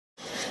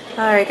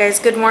Alright guys,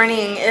 good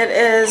morning. It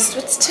is,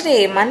 what's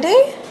today,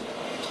 Monday?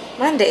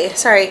 Monday,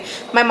 sorry.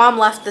 My mom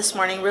left this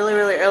morning, really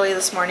early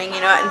this morning.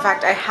 You know, in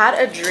fact, I had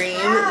a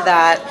dream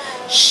that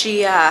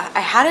she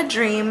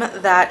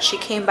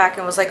came back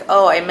and was like,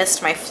 oh, I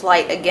missed my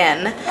flight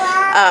again.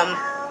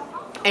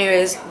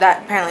 Anyways,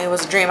 that apparently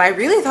was a dream. I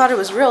really thought it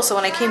was real, so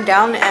when I came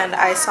down and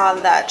I saw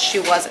that she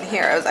wasn't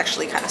here, I was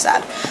actually kind of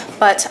sad.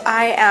 But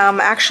I am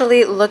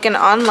actually looking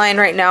online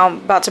right now,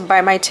 about to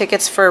buy my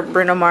tickets for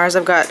Bruno Mars.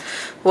 I've got,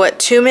 what,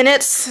 2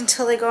 minutes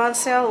until they go on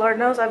sale? Lord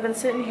knows I've been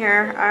sitting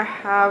here. I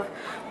have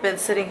been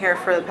sitting here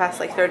for the past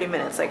like 30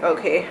 minutes like,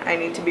 okay, I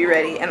need to be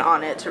ready and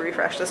on it to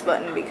refresh this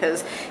button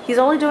because he's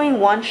only doing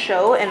one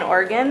show in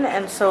Oregon,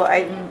 and so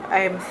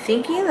I'm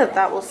thinking that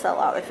that will sell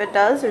out. If it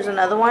does, there's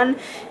another one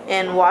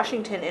in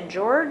Washington, in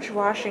George,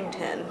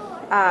 Washington.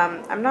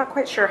 I'm not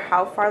quite sure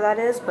how far that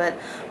is, but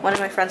one of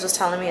my friends was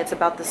telling me it's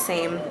about the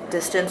same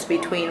distance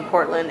between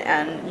Portland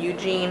and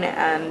Eugene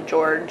and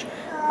George,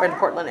 or in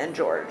Portland and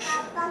George.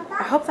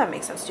 I hope that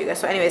makes sense to you guys.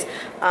 So anyways,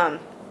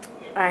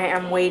 I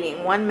am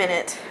waiting 1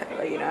 minute.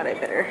 Oh, you know what, I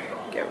better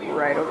get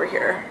right over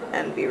here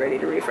and be ready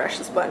to refresh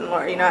this button.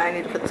 Or, you know, I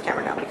need to put this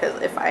camera down because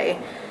if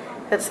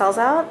it sells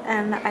out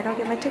and I don't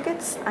get my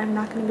tickets, I'm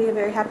not going to be a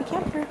very happy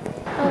camper.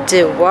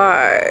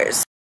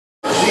 Devoirs.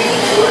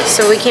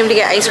 So we came to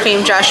get ice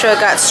cream. Joshua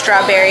got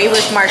strawberry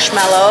with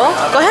marshmallow.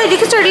 Go ahead, you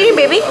can start eating,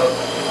 baby.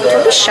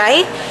 Don't be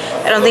shy.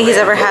 I don't think he's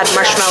ever had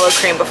marshmallow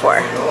cream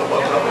before.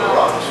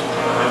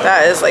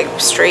 That is like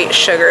straight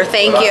sugar.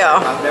 Thank you.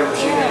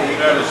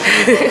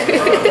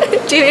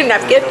 Do you need a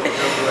napkin?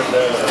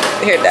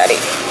 Here,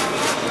 Daddy.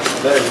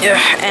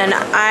 And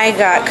I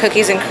got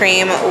cookies and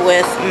cream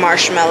with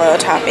marshmallow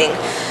topping.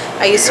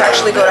 I used to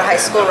actually go to high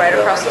school right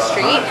across the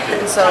street,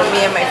 and so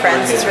me and my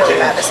friends, it's really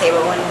bad to say, but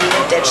when we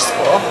would ditch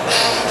school,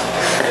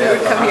 we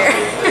would come here.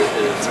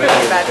 It's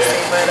really bad to say,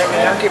 but I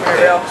mean, I'm keeping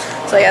it real.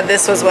 So yeah,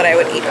 this was what I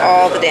would eat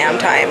all the damn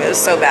time. It was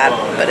so bad,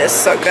 but it's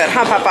so good.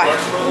 Huh, Papa?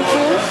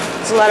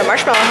 It's a lot of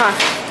marshmallow, huh?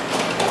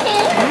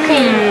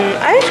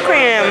 Ice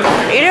cream.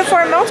 Eat it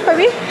before it melts,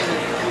 baby.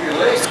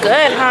 It's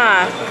good,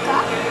 huh?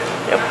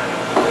 Yep.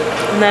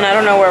 And then I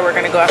don't know where we're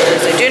going to go after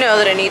this. I do know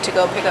that I need to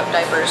go pick up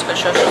diapers, but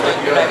Shosha's going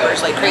through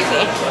diapers like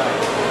crazy.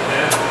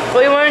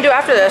 What do you want to do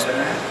after this?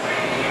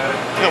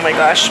 Oh my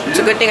gosh. It's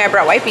a good thing I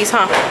brought wipes,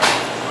 huh?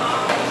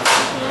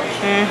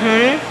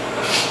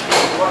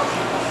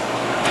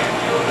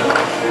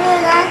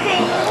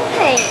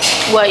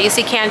 What, you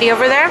see candy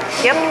over there?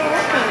 Yep.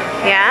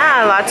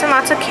 Yeah, lots and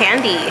lots of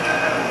candy.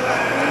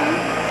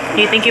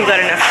 You think you've got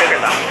enough sugar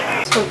though.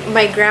 So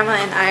my grandma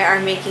and I are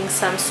making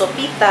some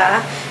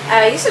sopita.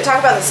 I used to talk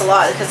about this a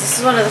lot because this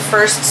is one of the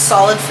first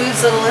solid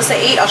foods that Alyssa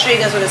ate. I'll show you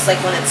guys what it's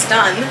like when it's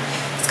done.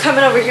 It's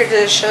coming over here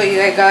to show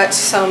you. I got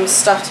some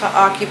stuff to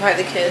occupy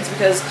the kids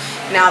because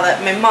now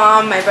that my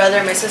mom, my brother,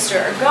 and my sister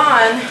are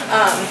gone,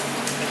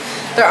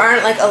 there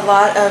aren't like a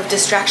lot of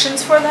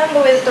distractions for them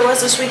the way that there was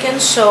this weekend.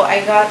 So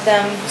I got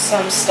them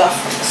some stuff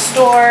from the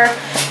store,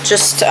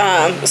 just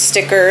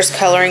stickers,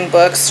 coloring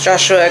books.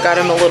 Joshua, I got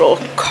him a little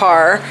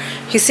car.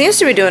 He seems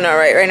to be doing all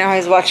right now.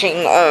 He's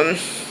watching,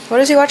 what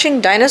is he watching?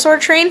 Dinosaur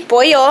Train?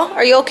 Boyo,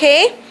 are you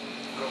okay?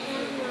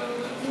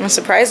 I'm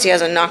surprised he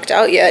hasn't knocked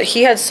out yet.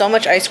 He had so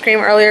much ice cream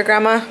earlier,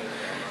 Grandma.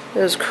 It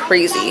was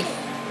crazy.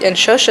 And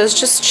Shosha's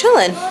just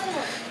chilling.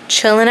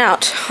 Chilling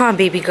out, huh,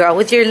 baby girl,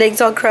 with your legs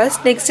all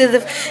crossed next to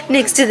the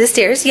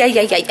stairs. Yeah.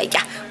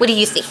 What do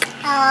you think?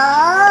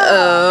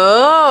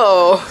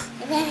 Oh.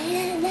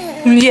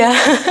 Yeah.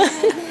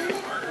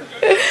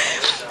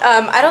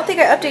 I don't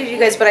think I updated you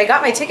guys, but I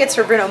got my tickets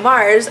for Bruno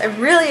Mars. I'm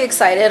really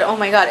excited. Oh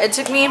my god, it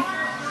took me.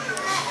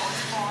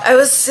 I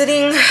was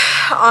sitting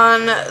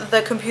on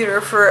the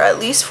computer for at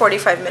least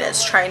 45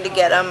 minutes trying to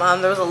get them.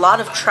 There was a lot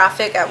of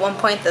traffic. At one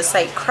point, the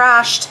site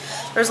crashed.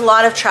 There's a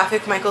lot of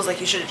traffic. Michael's like,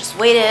 you should have just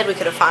waited. We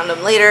could have found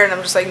them later. And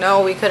I'm just like,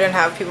 no, we couldn't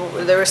have people.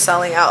 They were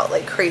selling out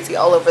like crazy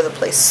all over the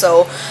place.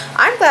 So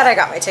I'm glad I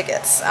got my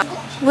tickets.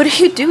 What are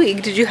you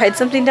doing? Did you hide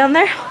something down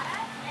there?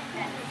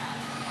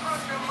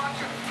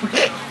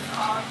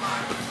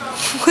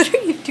 What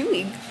are you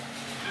doing?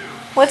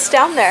 What's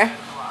down there?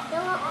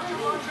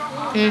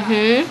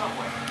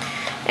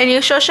 And you,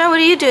 Shosha, what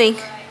are you doing?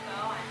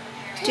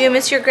 Do you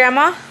miss your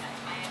grandma?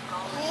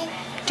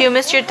 Do you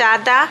miss your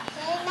dada?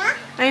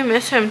 I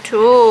miss him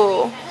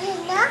too.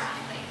 I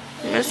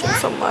miss him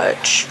so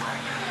much.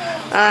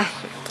 I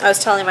was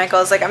telling Michael,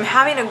 I was like, I'm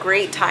having a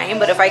great time,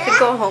 but if I could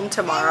go home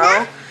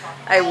tomorrow,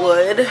 I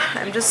would.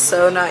 I'm just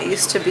so not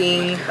used to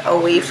being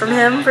away from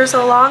him for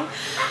so long.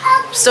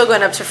 I'm still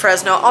going up to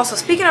Fresno. Also,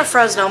 speaking of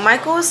Fresno,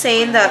 Michael was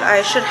saying that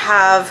I should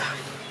have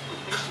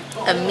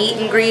a meet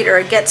and greet or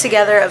a get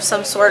together of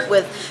some sort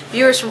with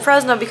viewers from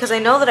Fresno, because I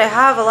know that I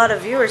have a lot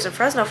of viewers in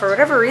Fresno for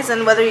whatever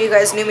reason, whether you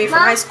guys knew me from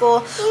high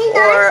school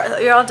or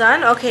you're all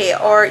done, okay,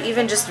 or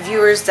even just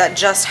viewers that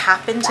just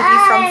happen to be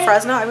from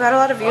Fresno. I've got a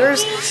lot of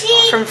viewers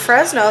from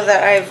Fresno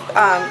that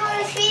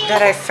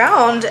I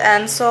found,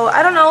 and so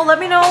I don't know, let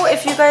me know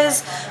if you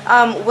guys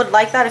would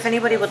like that, if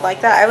anybody would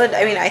like that.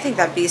 I think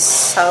that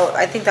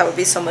would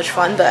be so much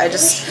fun, but I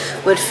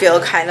just would feel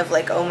kind of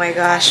like, oh my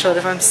gosh, what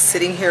if I'm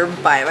sitting here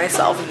by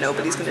myself and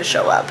nobody's gonna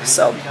show up?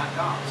 So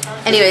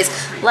anyways,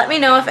 let me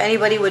know if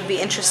anybody would be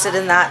interested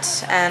in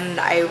that, and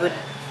I would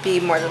be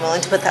more than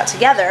willing to put that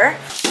together.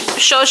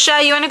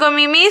 Shosha, you wanna go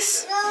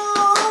Mimi's?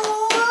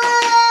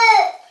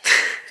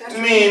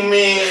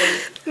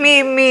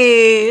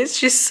 Mimi,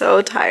 she's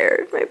so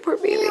tired, my poor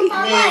baby.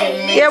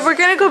 Mimi. Yeah, we're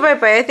gonna go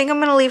bye-bye. I think I'm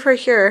gonna leave her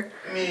here.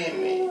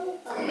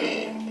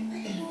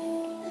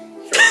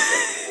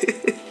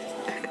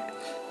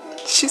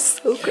 She's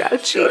so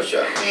grouchy.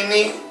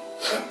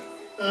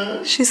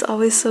 She's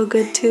always so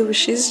good too, but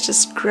she's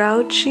just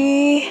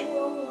grouchy.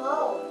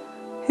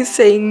 He's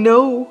saying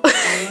no.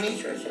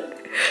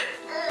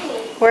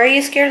 Why are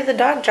you scared of the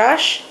dog,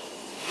 Josh?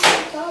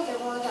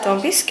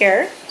 Don't be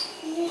scared.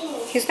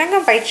 He's not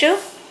gonna bite you.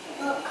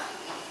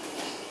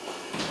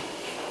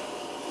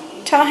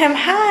 Tell him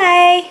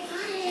hi.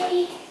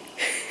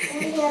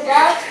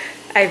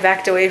 I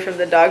backed away from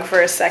the dog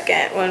for a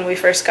second when we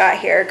first got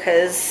here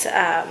because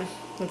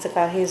what's it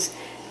called? He's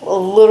a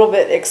little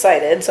bit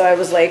excited. So I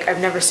was like, I've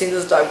never seen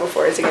this dog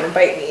before. Is he gonna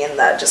bite me? And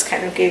that just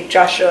kind of gave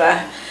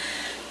Joshua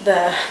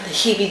the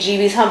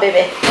heebie-jeebies, huh,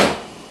 baby?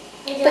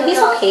 But he's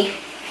okay.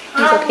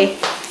 He's okay.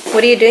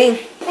 What are you doing?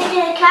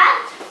 Making a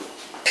cat.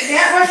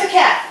 Yeah, where's the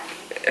cat?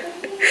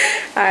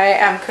 I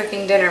am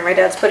cooking dinner. My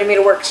dad's putting me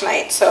to work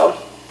tonight, so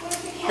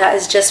that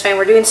is just fine.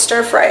 We're doing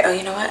stir fry. Oh,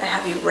 you know what? I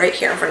have you right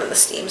here in front of the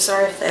steam.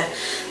 Sorry if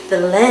the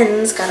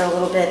lens got a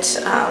little bit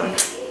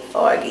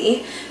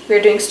foggy.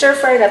 We're doing stir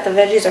fry. Got the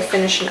veggies are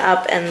finishing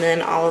up, and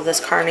then all of this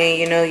carne.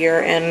 You know,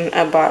 you're in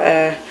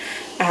a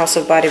house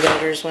of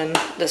bodybuilders when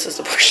this is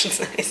the portion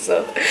size.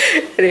 So,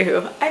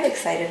 anywho, I'm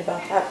excited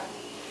about that.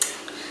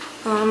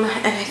 And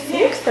I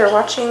think they're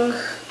watching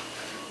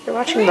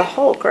the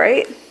Hulk,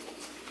 right?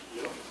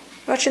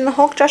 Watching the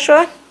Hulk,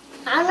 Joshua?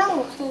 I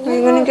know. Are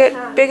you gonna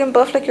get big and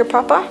buff like your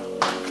papa?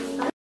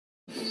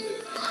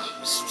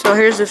 So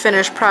here's the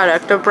finished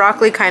product. The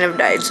broccoli kind of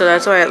died, so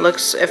that's why it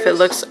looks, if it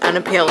looks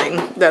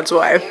unappealing, that's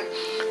why.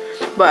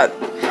 But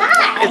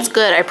it's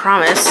good, I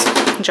promise.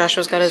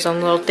 Joshua's got his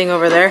own little thing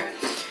over there.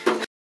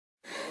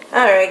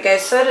 Alright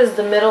guys, so that is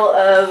the middle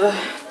of,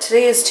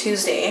 today is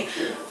Tuesday.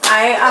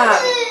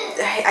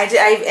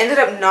 I ended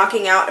up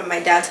knocking out at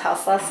my dad's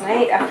house last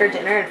night after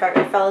dinner. In fact,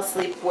 I fell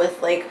asleep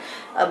with like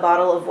a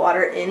bottle of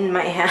water in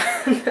my hand.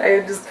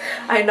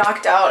 I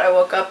knocked out. I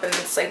woke up and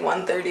it's like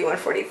 1:30,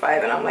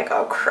 1:45, and I'm like,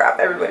 oh crap,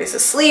 everybody's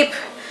asleep.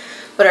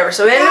 Whatever.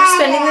 So we ended up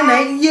spending the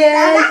night.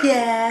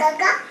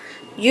 Yeah.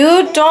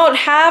 You don't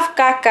have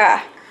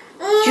caca.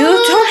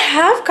 You don't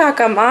have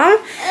caca, Mom.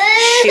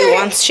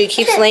 She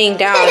keeps laying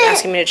down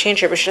asking me to change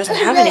her, but she doesn't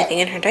have anything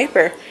in her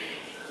diaper.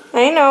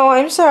 I know,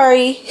 I'm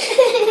sorry.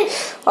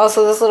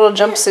 Also, this little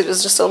jumpsuit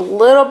is just a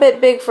little bit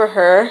big for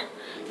her.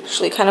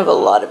 Actually, kind of a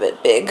lot of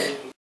it big.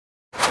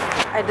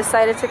 I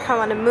decided to come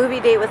on a movie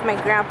date with my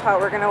grandpa.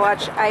 We're gonna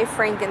watch I,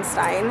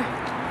 Frankenstein.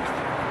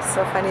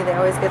 So funny, they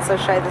always get so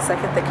shy the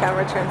second the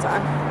camera turns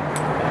on.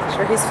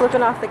 Sure, he's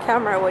flipping off the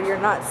camera when you're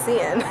not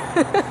seeing.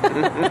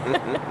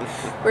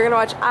 We're gonna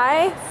watch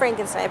I,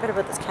 Frankenstein. I better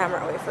put this camera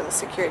away for the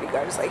security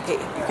guard. It's like, hey,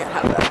 you can't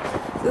have that.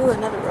 Ooh,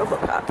 another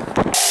RoboCop.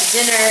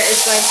 Dinner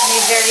is going to be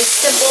very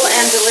simple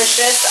and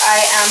delicious.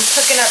 I am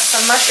cooking up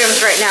some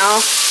mushrooms right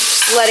now.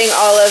 Just letting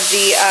all of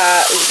the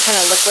kind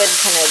of liquid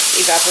kind of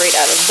evaporate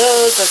out of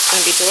those. That's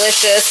going to be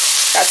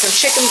delicious. Got some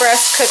chicken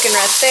breast cooking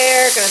right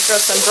there. Gonna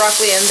throw some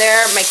broccoli in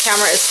there. My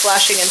camera is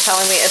flashing and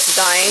telling me it's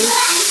dying.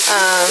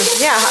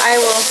 Yeah, I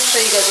will show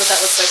you guys what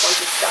that looks like once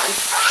it's done.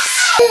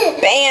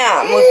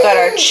 Bam! We've got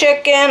our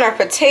chicken, our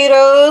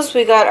potatoes,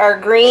 we got our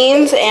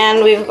greens,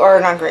 and or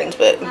not greens,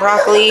 but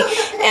broccoli,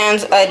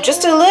 and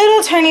just a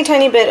little tiny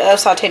bit of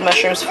sauteed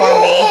mushrooms for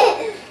me.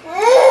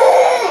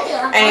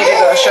 I need to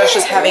go.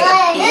 Shosha's having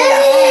a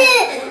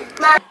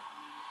beat.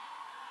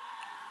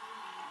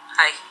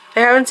 Hi. I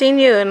haven't seen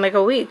you in like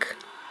a week.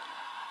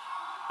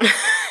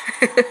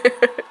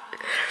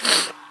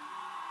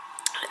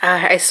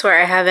 I swear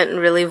I haven't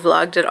really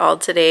vlogged at all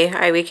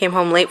today. We came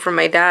home late from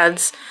my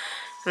dad's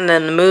and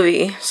then the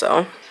movie,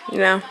 so, you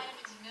know.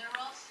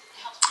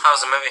 How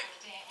was the movie?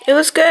 It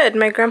was good.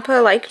 My grandpa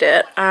liked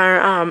it.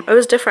 It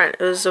was different.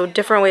 It was a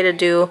different way to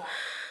do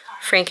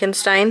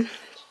Frankenstein.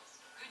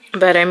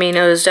 But I mean,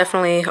 it was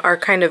definitely our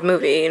kind of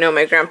movie. You know,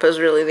 my grandpa's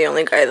really the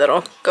only guy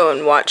that'll go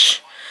and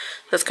watch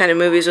those kind of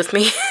movies with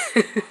me.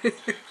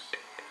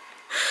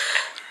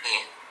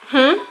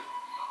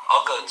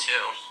 I'll go too.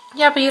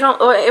 Yeah, but you don't,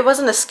 it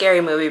wasn't a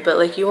scary movie, but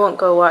like you won't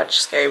go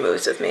watch scary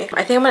movies with me.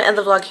 I think I'm gonna end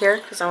the vlog here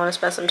because I want to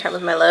spend some time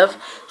with my love.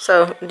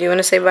 So, do you want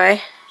to say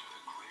bye?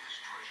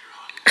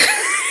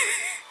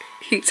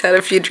 He's had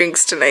a few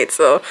drinks tonight,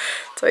 so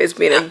that's why he's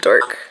being a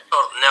dork.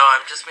 No,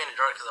 I'm just being a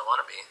dork because I want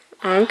to be.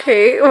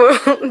 Okay,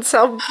 well,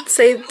 so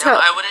say. No,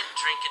 I wouldn't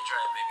drink and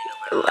drive, baby, no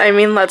matter what. I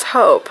mean, let's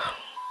hope.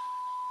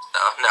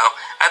 No.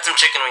 I had some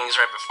chicken wings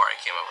right before I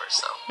came over,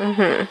 so.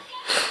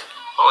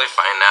 Totally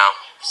fine now,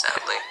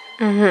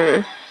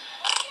 sadly.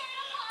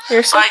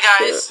 You're so Bye,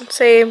 guys. cute.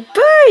 Say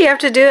bye. You have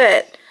to do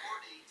it.